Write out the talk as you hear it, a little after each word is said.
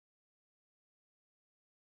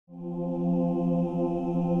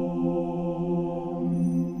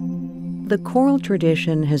The choral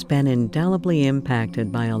tradition has been indelibly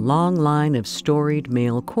impacted by a long line of storied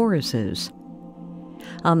male choruses.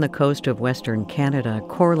 On the coast of Western Canada,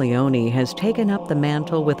 Chor Leoni has taken up the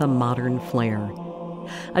mantle with a modern flair.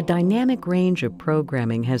 A dynamic range of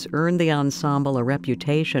programming has earned the ensemble a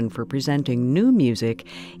reputation for presenting new music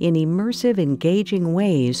in immersive, engaging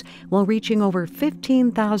ways while reaching over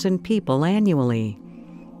 15,000 people annually.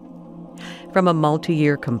 From a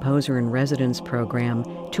multi-year composer-in-residence program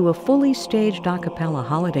to a fully staged a cappella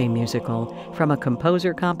holiday musical, from a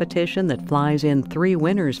composer competition that flies in 3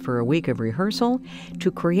 winners for a week of rehearsal,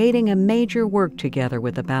 to creating a major work together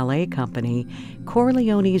with a ballet company, Chor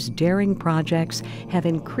Leoni's daring projects have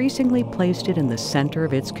increasingly placed it in the center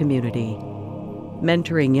of its community.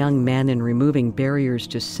 Mentoring young men and removing barriers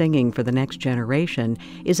to singing for the next generation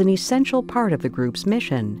is an essential part of the group's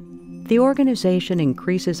mission. The organization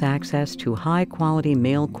increases access to high-quality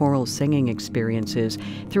male choral singing experiences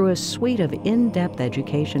through a suite of in-depth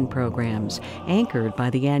education programs anchored by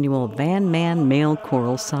the annual Van Man Male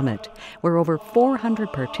Choral Summit, where over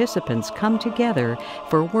 400 participants come together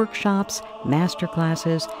for workshops,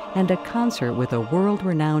 masterclasses, and a concert with a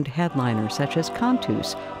world-renowned headliner such as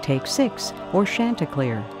Cantus, Take 6, or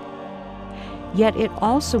Chanticleer. Yet it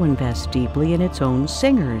also invests deeply in its own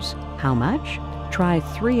singers. How much? Try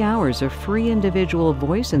 3 hours of free individual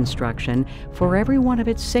voice instruction for every one of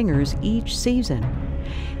its singers each season.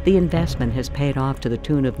 The investment has paid off to the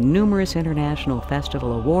tune of numerous international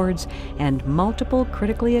festival awards and multiple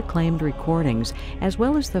critically acclaimed recordings, as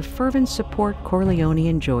well as the fervent support Chor Leoni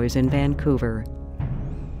enjoys in Vancouver.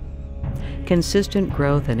 Consistent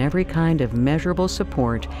growth and every kind of measurable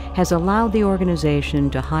support has allowed the organization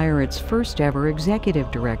to hire its first-ever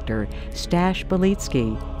executive director, Stash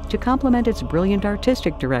Belitsky, to complement its brilliant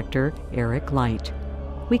artistic director, Eric Light.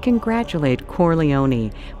 We congratulate Chor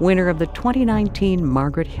Leoni, winner of the 2019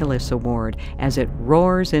 Margaret Hillis Award, as it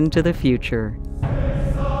roars into the future.